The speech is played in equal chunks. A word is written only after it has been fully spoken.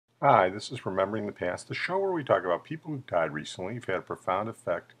Hi, this is Remembering the Past, the show where we talk about people who died recently who've had a profound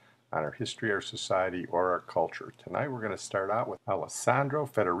effect on our history, our society, or our culture. Tonight we're going to start out with Alessandro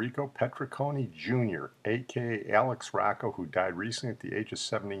Federico Petriconi Jr., aka Alex Rocco, who died recently at the age of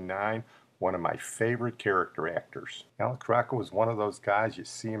 79, one of my favorite character actors. Alex Rocco was one of those guys, you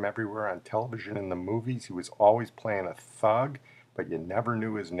see him everywhere on television, in the movies. He was always playing a thug, but you never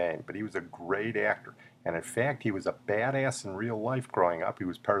knew his name. But he was a great actor. And in fact, he was a badass in real life growing up. He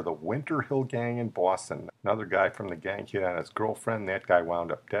was part of the Winter Hill Gang in Boston. Another guy from the gang hit on his girlfriend. That guy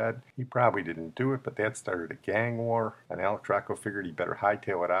wound up dead. He probably didn't do it, but that started a gang war. And Alex Rocco figured he better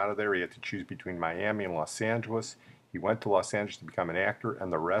hightail it out of there. He had to choose between Miami and Los Angeles. He went to Los Angeles to become an actor, and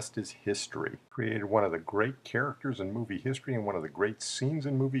the rest is history. Created one of the great characters in movie history and one of the great scenes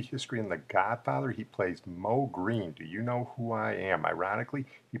in movie history in The Godfather. He plays Moe Green. Do you know who I am? Ironically,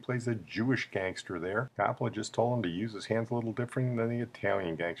 he plays a Jewish gangster there. Coppola just told him to use his hands a little different than the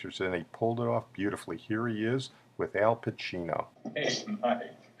Italian gangsters, and he pulled it off beautifully. Here he is with Al Pacino. Hey,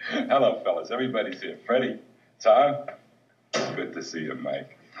 Mike. Hello, fellas. Everybody's here. Freddie, Tom. Good to see you,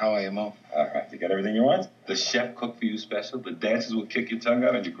 Mike. How are you, Mo? All right, you got everything you want? The chef cooked for you special. The dancers will kick your tongue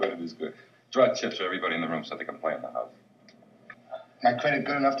out, and your credit is good. Draw tips for everybody in the room so they can play in the house. My credit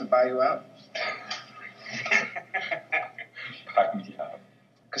good enough to buy you out? Buy me out.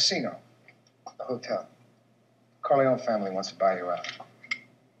 Casino. The hotel. Corleone family wants to buy you out.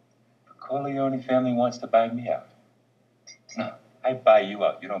 The Corleone family wants to buy me out. No, I buy you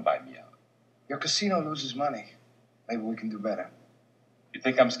out. You don't buy me out. Your casino loses money. Maybe we can do better. You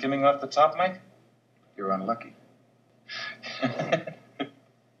think I'm skimming off the top, Mike? You're unlucky.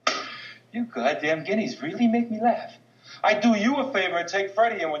 You goddamn guineas really make me laugh. I do you a favor and take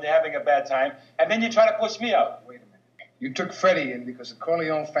Freddie in when you're having a bad time, and then you try to push me out. Wait a minute. You took Freddie in because the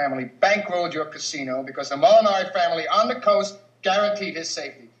Corleone family bankrolled your casino because the Molinari family on the coast guaranteed his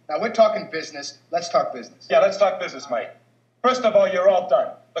safety. Now, we're talking business. Let's talk business. Yeah, let's talk business, Mike. First of all, you're all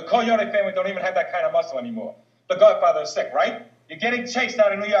done. The Corleone family don't even have that kind of muscle anymore. The Godfather is sick, right? You're getting chased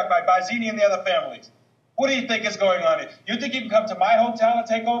out of New York by Bazzini and the other families. What do you think is going on here? You think you can come to my hotel and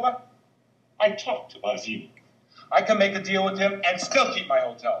take over? I talked to Bazzini. I can make a deal with him and still keep my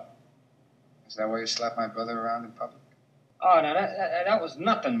hotel. Is that why you slap my brother around in public? Oh, no, that was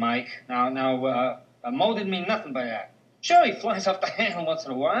nothing, Mike. Mo didn't mean nothing by that. Sure, he flies off the handle once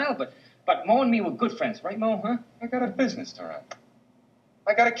in a while, but Mo and me were good friends, right, Mo, huh? I got a business to run.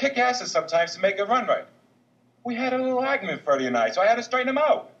 I got to kick asses sometimes to make it run right. We had a little argument, Freddie and I, so I had to straighten him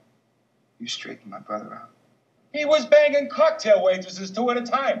out. You straightened my brother out. He was banging cocktail waitresses 2 at a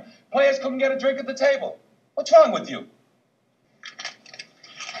time. Players couldn't get a drink at the table. What's wrong with you?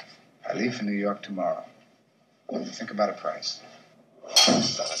 I leave for New York tomorrow. Think about a price.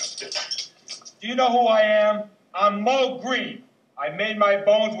 Do you know who I am? I'm Moe Green. I made my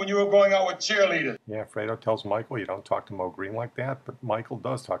bones when you were going out with cheerleaders. Yeah, Fredo tells Michael you don't talk to Moe Green like that, but Michael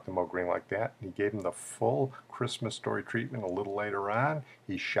does talk to Moe Green like that. He gave him the full Christmas story treatment a little later on.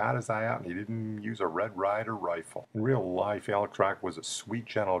 He shot his eye out and he didn't use a Red Ryder rifle. In real life, Alex Rocco was a sweet,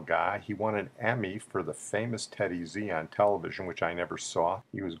 gentle guy. He won an Emmy for the famous Teddy Z on television, which I never saw.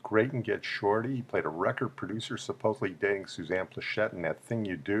 He was great in Get Shorty. He played a record producer supposedly dating Suzanne Plachette in That Thing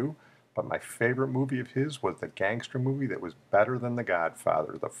You Do. But my favorite movie of his was the gangster movie that was better than The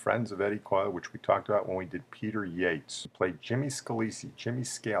Godfather, The Friends of Eddie Coyle, which we talked about when we did Peter Yates. He played Jimmy Scalise, Jimmy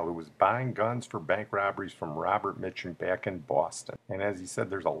Scale, who was buying guns for bank robberies from Robert Mitchum back in Boston. And as he said,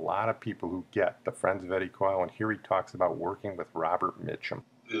 there's a lot of people who get The Friends of Eddie Coyle, and here he talks about working with Robert Mitchum.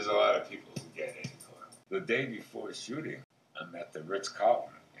 There's a lot of people who get Eddie Coyle. The day before shooting, I'm at the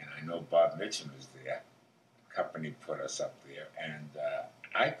Ritz-Carlton, and I know Bob Mitchum is there. The company put us up there, and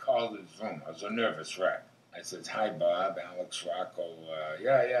I called his room. I was a nervous wreck. I said, "Hi, Bob, Alex Rocco."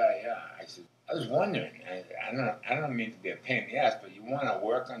 Yeah. I said, I was wondering. I don't mean to be a pain in the ass, but you want to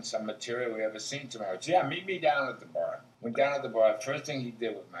work on some material we haven't seen tomorrow? Said, yeah, meet me down at the bar. Went down at the bar. First thing he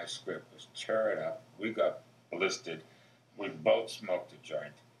did with my script was tear it up. We got blistered. We both smoked a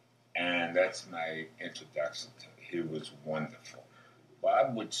joint, and that's my introduction to him. He was wonderful.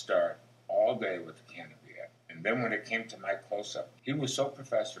 Bob would start all day with a can of beer. And then when it came to my close-up, he was so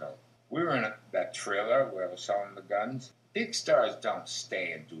professional. We were in that trailer where I was selling the guns. Big stars don't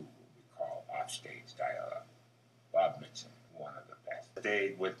stay and do what we call offstage dialogue. Bob Mitchum, one of the best.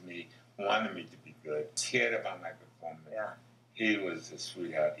 Stayed with me, wanted me to be good, cared about my performance. Yeah. He was a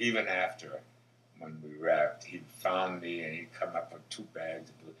sweetheart. Even after, when we wrapped, he found me and he'd come up with 2 bags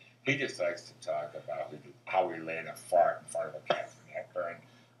of blue. He just likes to talk about how he laid a fart in front of a Katherine Hepburn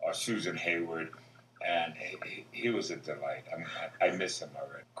or Susan Hayward. And he was a delight. I mean, I miss him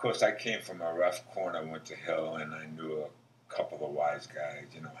already. Of course, I came from a rough corner, went to Hill, and I knew a couple of wise guys,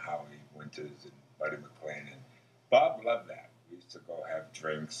 you know, Howard Winters and Buddy McLean. And Bob loved that. We used to go have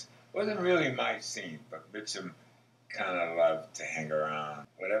drinks. It wasn't really my scene, but Mitchum kind of loved to hang around.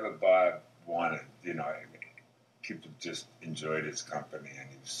 Whatever Bob wanted, you know, people just enjoyed his company, and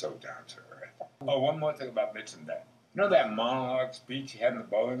he was so down to earth. Oh, one more thing about Mitchum. You know that monologue speech he had in the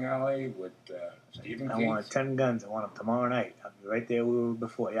bowling alley with Stephen King? I want 10 guns. I want them tomorrow night. I'll be right there where we were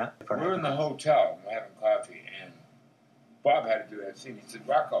before, yeah? We're in the hotel, and we're having coffee, and Bob had to do that scene. He said,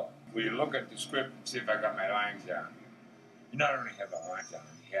 Rocco, will you look at the script and see if I got my lines down? You not only had the lines down,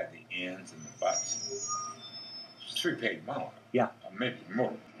 he had the ands and the buts. It's a 3-page monologue. Yeah. Or maybe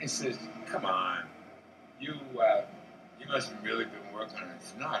more. He says, come on, you must have really been working on it. I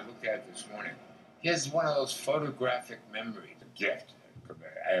said, no, I looked at it this morning. He has one of those photographic memories, a gift. I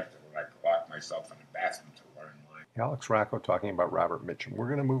have to lock myself in the bathroom to learn mine. Alex Rocco talking about Robert Mitchum. We're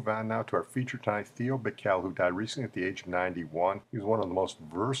going to move on now to our feature tonight, Theo Bikel, who died recently at the age of 91. He was one of the most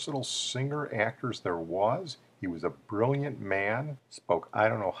versatile singer-actors there was. He was a brilliant man, spoke I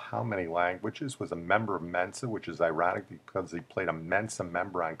don't know how many languages, was a member of Mensa, which is ironic because he played a Mensa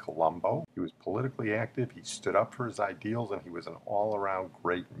member on Columbo. He was politically active, he stood up for his ideals, and he was an all-around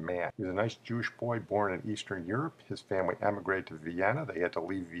great man. He was a nice Jewish boy born in Eastern Europe. His family emigrated to Vienna. They had to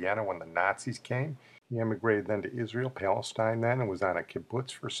leave Vienna when the Nazis came. He emigrated then to Israel, Palestine then, and was on a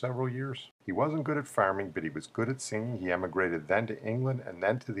kibbutz for several years. He wasn't good at farming, but he was good at singing. He emigrated then to England and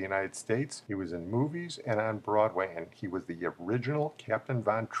then to the United States. He was in movies and on Broadway, and he was the original Captain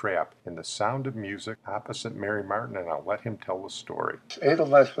Von Trapp in The Sound of Music opposite Mary Martin, and I'll let him tell the story.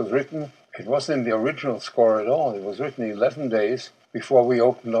 Edelweiss was written, it wasn't in the original score at all. It was written 11 days before we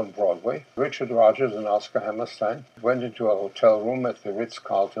opened on Broadway. Richard Rodgers and Oscar Hammerstein went into a hotel room at the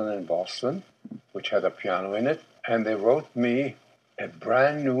Ritz-Carlton in Boston, which had a piano in it, and they wrote me a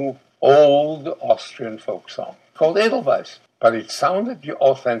brand new old Austrian folk song called Edelweiss. But it sounded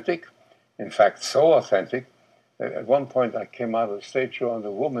authentic, in fact so authentic. At one point I came out of the stage show and the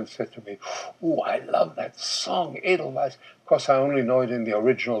woman said to me, "Ooh, I love that song, Edelweiss." Of course, I only know it in the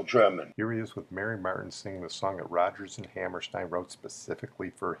original German. Here he is with Mary Martin singing the song that Rodgers and Hammerstein wrote specifically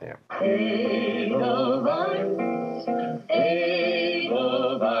for him. Edelweiss,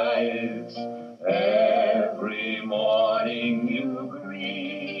 Edelweiss, every morning you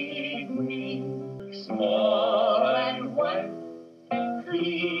greet me, small and white,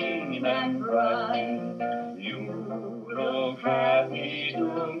 clean and bright, you look happy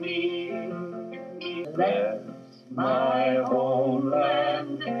to me. That's my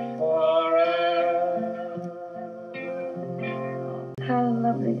homeland forever. How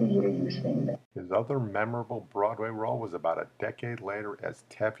lovely to hear you sing that. His other memorable Broadway role was about a decade later as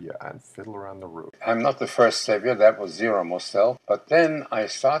Tevye on Fiddler on the Roof. I'm not the first Tevye, that was Zero Mostel. But then I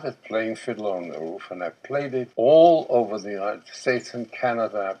started playing Fiddler on the Roof, and I played it all over the United States and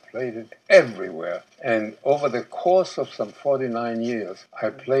Canada. I played it everywhere. And over the course of some 49 years, I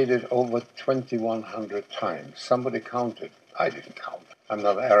played it over 2,100 times. Somebody counted. I didn't count. I'm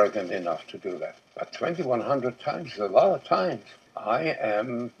not arrogant enough to do that. But 2,100 times is a lot of times. I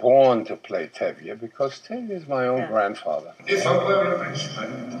am born to play Tevye because Tevye is my own grandfather. If I were a rich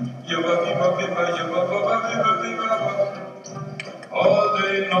man, all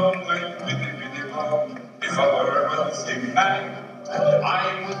day long, if I were a wealthy man,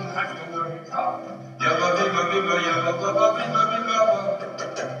 I wouldn't have to work hard.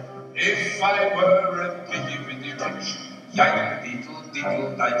 If I were a bitty rich,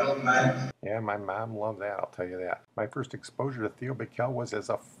 diddle man. Yeah, my mom loved that, I'll tell you that. My first exposure to Theo Bikel was as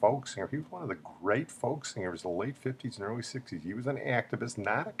a folk singer. He was one of the great folk singers of the late 50s and early 60s. He was an activist,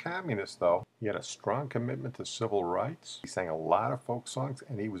 not a communist, though. He had a strong commitment to civil rights. He sang a lot of folk songs,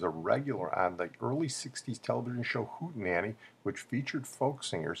 and he was a regular on the early 60s television show Hootenanny, which featured folk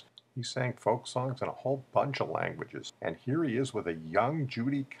singers. He sang folk songs in a whole bunch of languages. And here he is with a young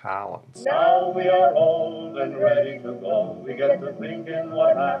Judy Collins. Now we are old and ready to go. We get to thinking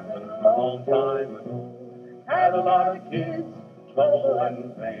what happened a long time ago. Had a lot of kids, trouble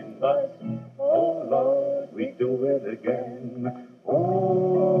and pain, but oh Lord, we do it again.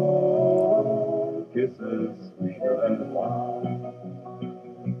 Oh, kisses sweeter than wine.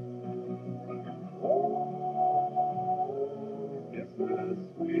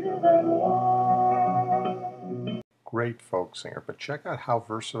 Great folk singer, but check out how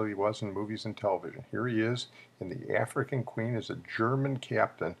versatile he was in movies and television. Here he is in The African Queen as a German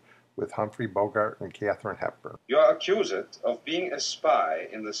captain with Humphrey Bogart and Katherine Hepburn. You are accused of being a spy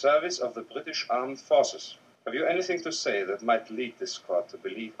in the service of the British Armed Forces. Have you anything to say that might lead this court to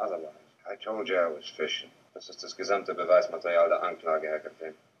believe otherwise? I told you I was fishing. Das ist das gesamte Beweismaterial der Anklage, Herr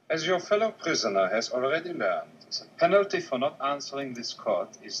Kapitän. As your fellow prisoner has already learned, the penalty for not answering this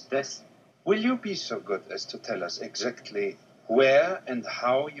court is death Will you be so good as to tell us exactly where and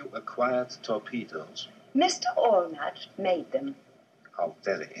how you acquired torpedoes? Mr. Allnut made them. How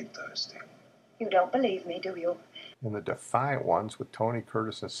very interesting. You don't believe me, do you? In the Defiant Ones with Tony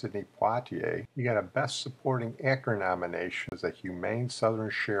Curtis and Sidney Poitier, he got a Best Supporting Actor nomination as a humane Southern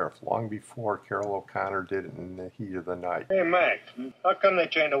sheriff long before Carroll O'Connor did it in The Heat of the Night. Hey, Max, how come they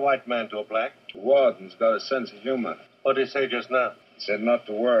chained a white man to a black? The warden's got a sense of humor. What did he say just now? He said not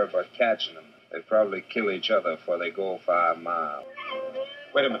to worry about catching them. They'd probably kill each other before they go 5 miles.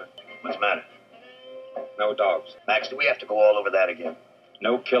 Wait a minute. What's the matter? No dogs. Max, do we have to go all over that again?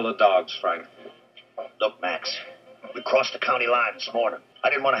 No killer dogs, Frank. Look, Max, we crossed the county line this morning. I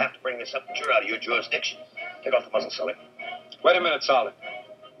didn't want to have to bring this up, but you're out of your jurisdiction. Take off the muzzle, Sully. Wait a minute, Solid.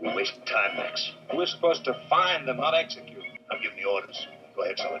 We're wasting time, Max. We're supposed to find them, not execute. I'm giving the orders. Go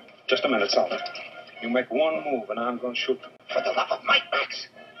ahead, Sully. Just a minute, Solid. You make one move and I'm going to shoot them. For the love of Mike, Max!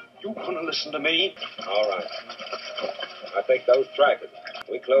 You couldn't listen to me? All right. I think those trackers.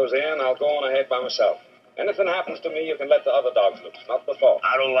 We close in, I'll go on ahead by myself. Anything happens to me, you can let the other dogs loose, not before.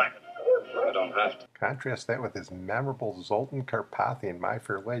 I don't like it. I don't have to. Contrast that with his memorable Zoltan Karpathy in My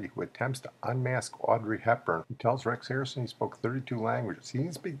Fair Lady, who attempts to unmask Audrey Hepburn. He tells Rex Harrison he spoke 32 languages. He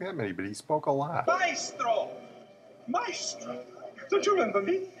didn't speak that many, but he spoke a lot. Maestro! Maestro! Don't you remember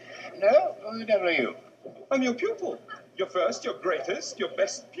me? No? Who the devil are you? I'm your pupil. Your first, your greatest, your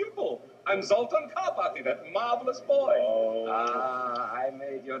best pupil. I'm Zoltan Karpathy, that marvelous boy. Oh. I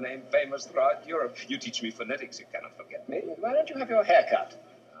made your name famous throughout Europe. You teach me phonetics, you cannot forget me. Why don't you have your hair cut?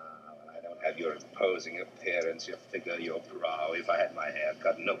 I don't have your imposing appearance, your figure, your brow. If I had my hair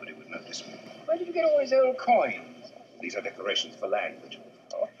cut, nobody would notice me. Where did you get all these old coins? These are decorations for language.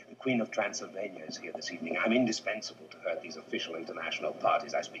 Oh, the Queen of Transylvania is here this evening. I'm indispensable to her at these official international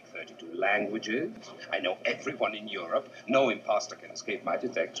parties. I speak 32 languages. I know everyone in Europe. No imposter can escape my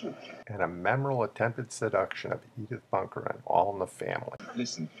detection. And a memorable attempted seduction of Edith Bunker and All in the Family.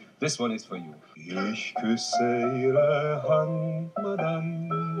 Listen, this one is for you. Ich küsse Ihre Hand,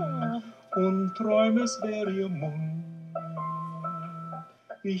 Madame, und träume es wär Ihr Mund.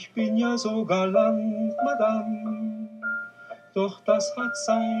 Ich bin ja so galant, Madame, doch das hat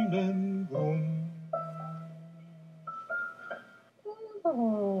seinen Grund.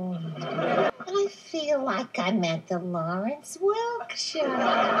 Oh, I feel like I'm at the Lawrence Welk show.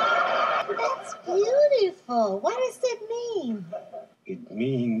 That's beautiful. What does it mean? It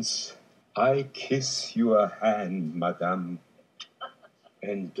means I kiss your hand, Madame,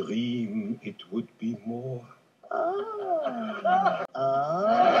 and dream it would be more. Oh.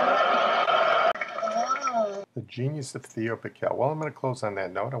 The Genius of Theo Bikel. Well, I'm going to close on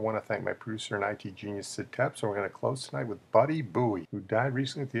that note. I want to thank my producer and IT genius, Sid Tepps. And we're going to close tonight with Buddy Buie, who died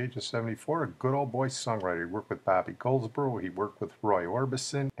recently at the age of 74. A good old boy songwriter. He worked with Bobby Goldsboro, he worked with Roy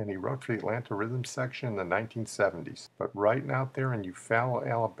Orbison, and he wrote for the Atlanta Rhythm section in the 1970s. But right out there in Eufaula,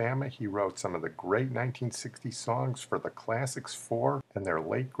 Alabama, he wrote some of the great 1960 songs for the Classics 4 and their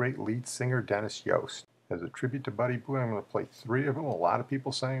late great lead singer, Dennis Yost. As a tribute to Buddy Buie, I'm going to play 3 of them. A lot of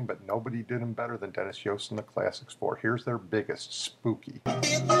people sang, but nobody did them better than Dennis Yost and the Classics 4. Here's their biggest, Spooky. If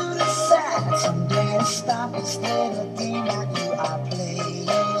you decide someday to stop and play the game that you are playing,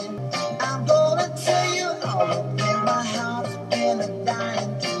 I'm gonna tell you all up in my house, been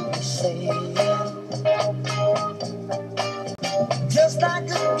dying to be saying. Just like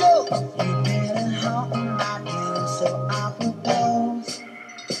a ghost, you've been haunting my dreams, so I propose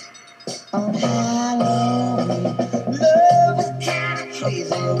on Halloween. Love is kind of crazy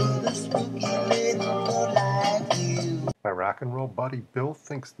with a spooky little girl like you. My rock and roll buddy Bill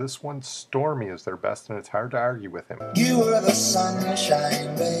thinks this one, Stormy, is their best, and it's hard to argue with him. You were the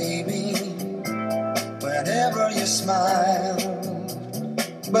sunshine, baby, whenever you smile.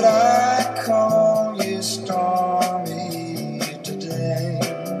 But I call you Stormy today.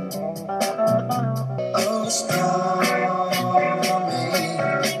 Oh, Stormy.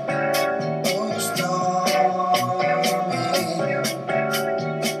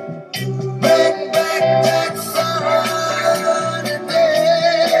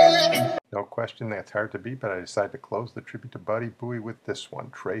 No question that's hard to beat, but I decided to close the tribute to Buddy Buie with this one,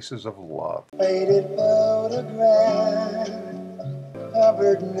 Traces of Love. Faded photograph,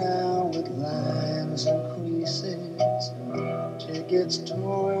 covered now with lines and creases, tickets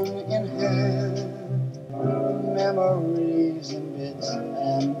torn in half, memories in bits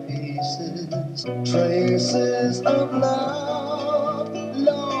and pieces, traces of love.